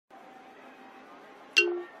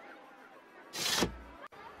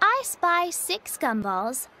I spy 6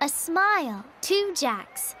 gumballs, a smile, 2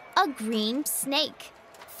 jacks, a green snake,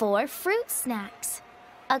 4 fruit snacks,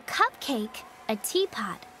 a cupcake, a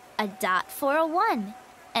teapot, a dot for a 1,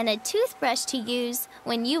 and a toothbrush to use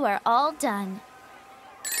when you are all done.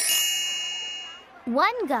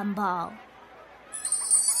 1 gumball,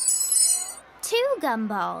 2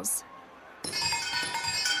 gumballs,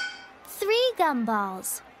 3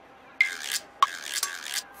 gumballs,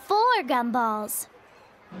 4 gumballs,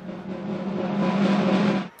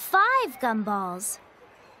 5 gumballs,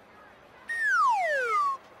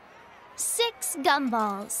 6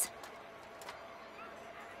 gumballs,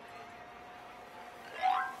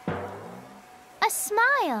 a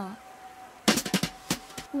smile,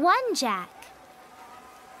 1 jack,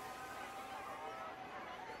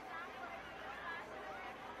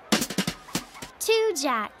 2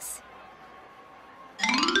 jacks,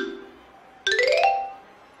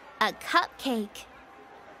 a cupcake,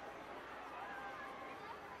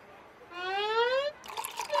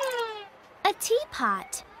 a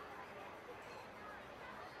teapot,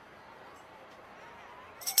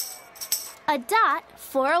 a dot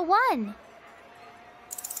for a 1,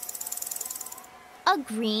 a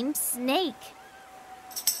green snake,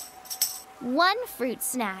 1 fruit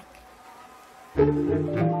snack, 2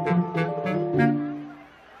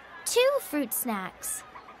 fruit snacks,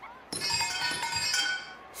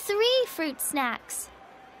 3 fruit snacks,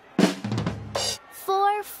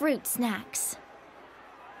 4 fruit snacks,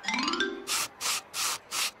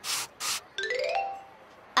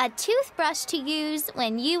 a toothbrush to use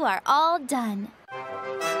when you are all done.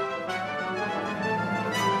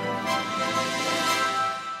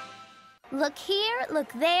 Look here,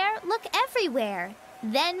 look there, look everywhere.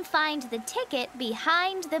 Then find the ticket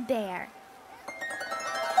behind the bear.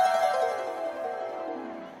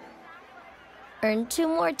 Earn 2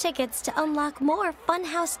 more tickets to unlock more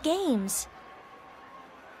Funhouse games.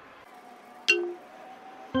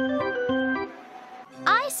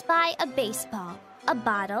 I spy a baseball, a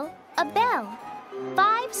bottle, a bell,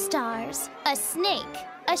 5 stars, a snake,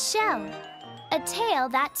 a shell, a tail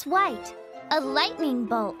that's white, a lightning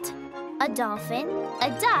bolt, a dolphin, a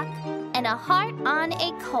duck, and a heart on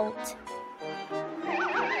a colt.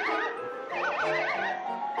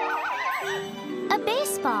 A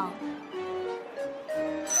baseball,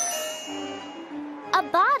 a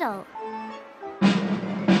bottle,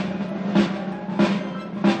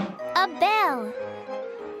 a bell,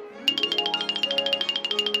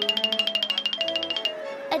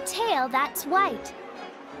 a tail that's white,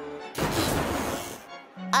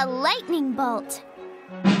 a lightning bolt,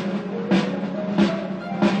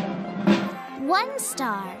 1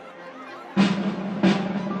 star,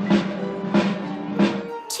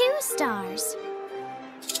 2 stars,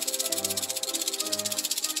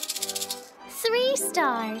 3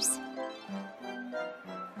 stars,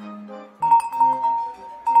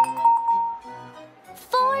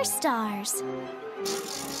 4 stars,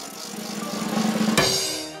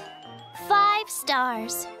 5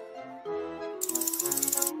 stars,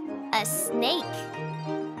 a snake,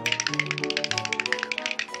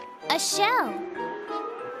 a shell,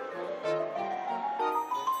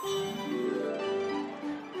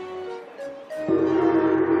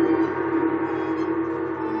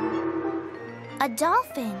 a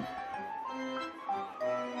dolphin,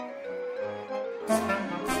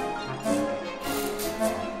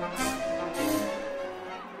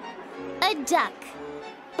 a duck,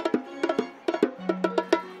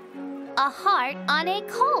 a heart on a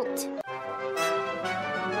colt.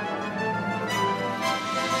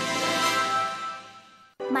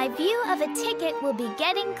 My view of a ticket will be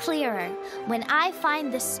getting clearer when I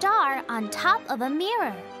find the star on top of a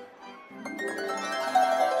mirror.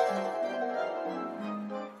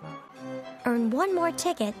 Earn 1 more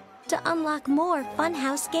ticket to unlock more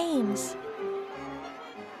Funhouse games.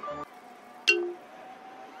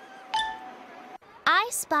 I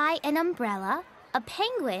spy an umbrella, a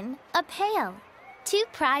penguin, a pail, 2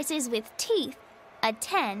 prizes with teeth, a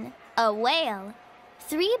 10, a whale,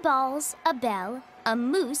 3 balls, a bell, a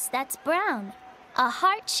moose that's brown, a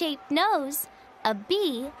heart-shaped nose, a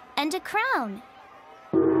bee, and a crown.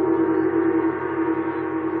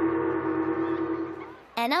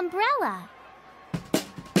 An umbrella,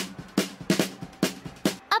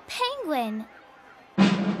 a penguin,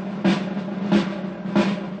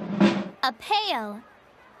 a pail,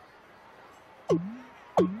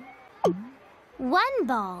 1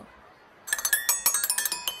 ball,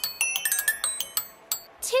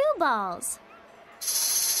 2 balls,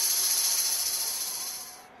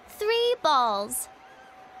 3 balls,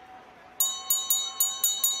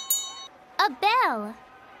 a bell,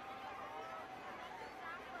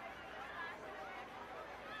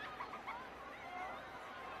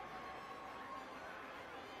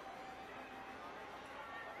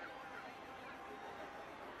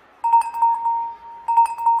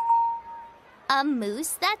 A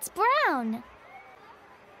moose that's brown.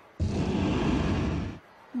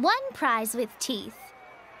 1 prize with teeth.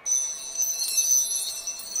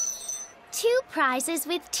 2 prizes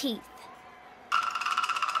with teeth.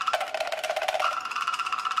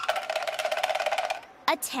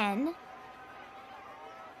 A 10.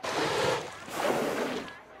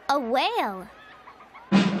 A whale.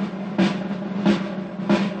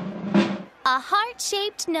 A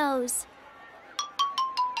heart-shaped nose.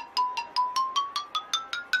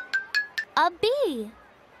 A bee.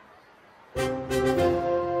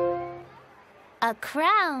 A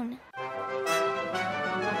crown.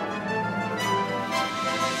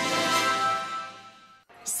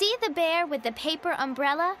 See the bear with the paper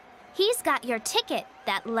umbrella? He's got your ticket,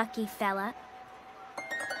 that lucky fella.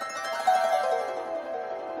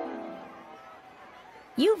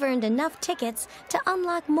 You've earned enough tickets to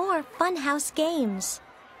unlock more funhouse games.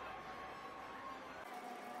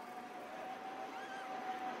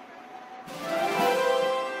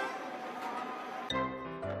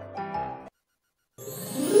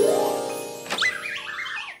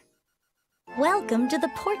 Welcome to the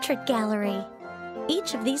Portrait Gallery.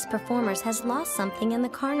 Each of these performers has lost something in the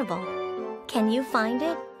carnival. Can you find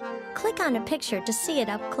it? Click on a picture to see it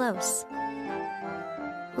up close.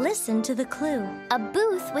 Listen to the clue. A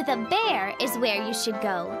booth with a bear is where you should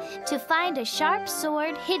go to find a sharp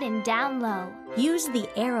sword hidden down low. Use the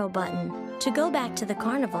arrow button to go back to the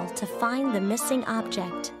carnival to find the missing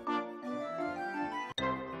object.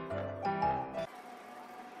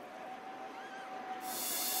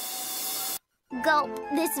 Gulp,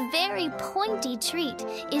 this very pointy treat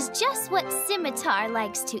is just what Scimitar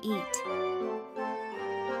likes to eat.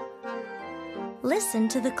 Listen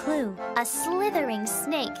to the clue. A slithering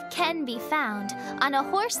snake can be found on a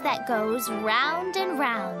horse that goes round and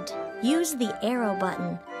round. Use the arrow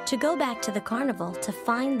button to go back to the carnival to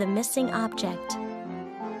find the missing object.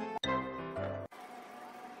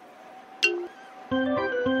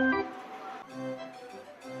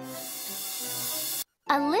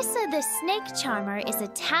 Alyssa the snake charmer is a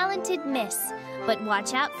talented miss, but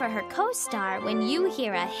watch out for her co-star when you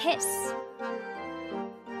hear a hiss.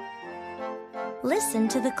 Listen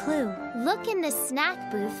to the clue. Look in the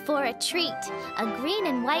snack booth for a treat. A green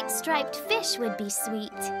and white striped fish would be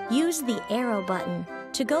sweet. Use the arrow button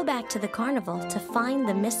to go back to the carnival to find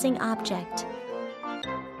the missing object.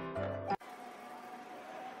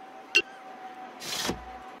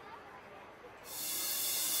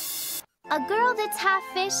 A girl that's half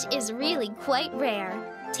fish is really quite rare.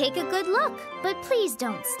 Take a good look, but please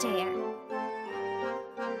don't stare.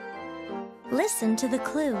 Listen to the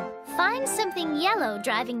clue. Find something yellow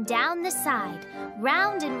driving down the side.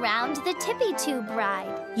 Round and round the tippy tube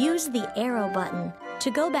ride. Use the arrow button to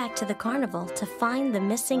go back to the carnival to find the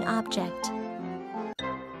missing object.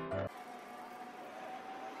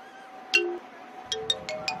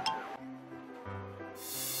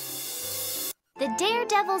 The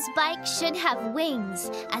daredevil's bike should have wings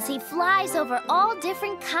as he flies over all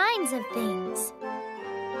different kinds of things.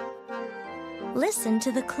 Listen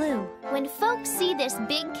to the clue. When folks see this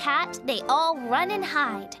big cat, they all run and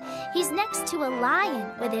hide. He's next to a lion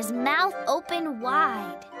with his mouth open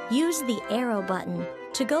wide. Use the arrow button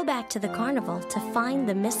to go back to the carnival to find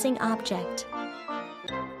the missing object.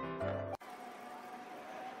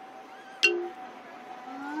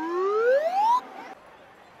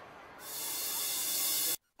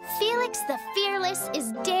 Felix the Fearless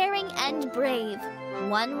is daring and brave.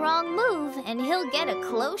 One wrong move and he'll get a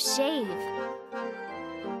close shave.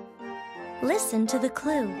 Listen to the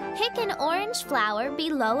clue. Pick an orange flower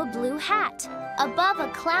below a blue hat. Above a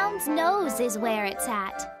clown's nose is where it's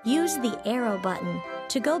at. Use the arrow button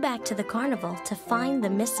to go back to the carnival to find the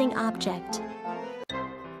missing object.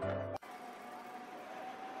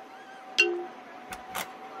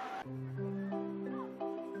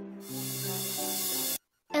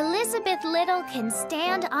 Elizabeth Little can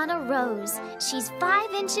stand on a rose. She's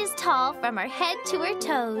 5 inches tall from her head to her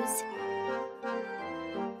toes.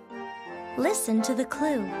 Listen to the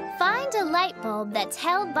clue. Find a light bulb that's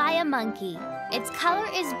held by a monkey. Its color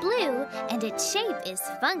is blue and its shape is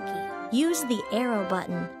funky. Use the arrow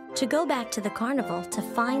button to go back to the carnival to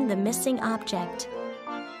find the missing object.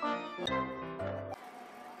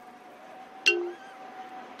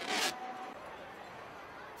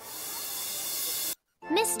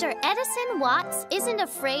 Mr. Edison Watts isn't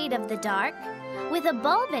afraid of the dark. With a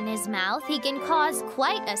bulb in his mouth, he can cause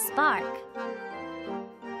quite a spark.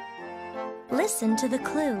 Listen to the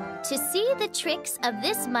clue. To see the tricks of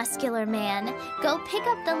this muscular man, go pick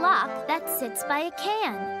up the lock that sits by a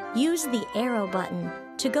can. Use the arrow button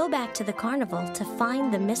to go back to the carnival to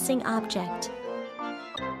find the missing object.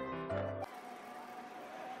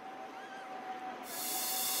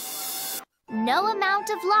 No amount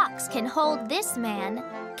of locks can hold this man.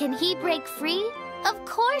 Can he break free? Of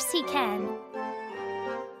course he can.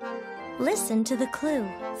 Listen to the clue.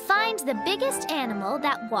 Find the biggest animal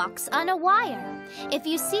that walks on a wire. If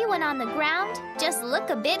you see one on the ground, just look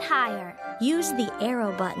a bit higher. Use the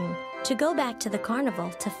arrow button to go back to the carnival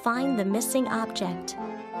to find the missing object.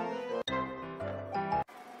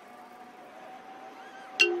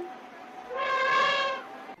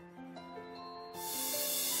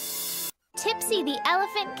 Tipsy the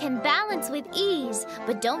elephant can balance with ease,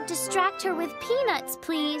 but don't distract her with peanuts,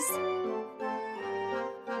 please.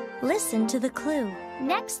 Listen to the clue.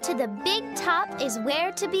 Next to the big top is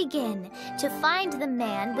where to begin, to find the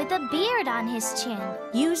man with a beard on his chin.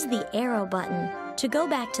 Use the arrow button to go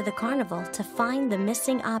back to the carnival to find the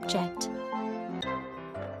missing object.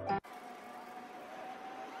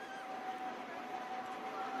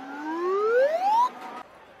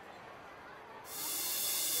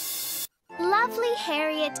 Lovely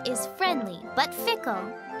Harriet is friendly but fickle.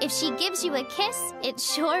 If she gives you a kiss, it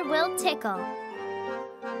sure will tickle.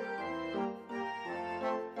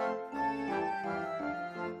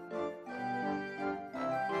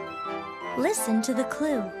 Listen to the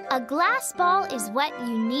clue. A glass ball is what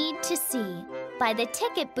you need to see. By the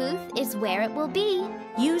ticket booth is where it will be.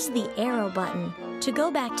 Use the arrow button to go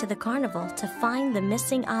back to the carnival to find the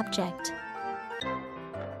missing object.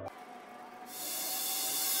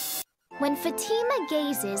 When Fatima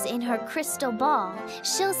gazes in her crystal ball,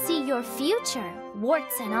 she'll see your future,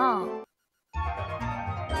 warts and all.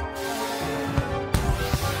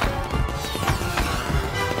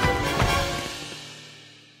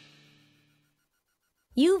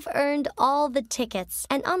 You've earned all the tickets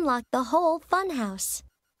and unlocked the whole funhouse.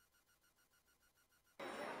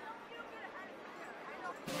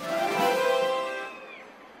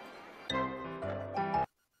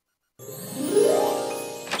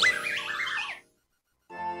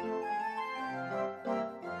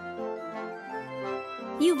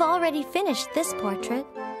 You've already finished this portrait.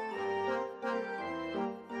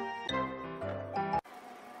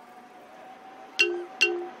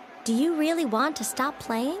 Do you really want to stop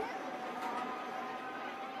playing?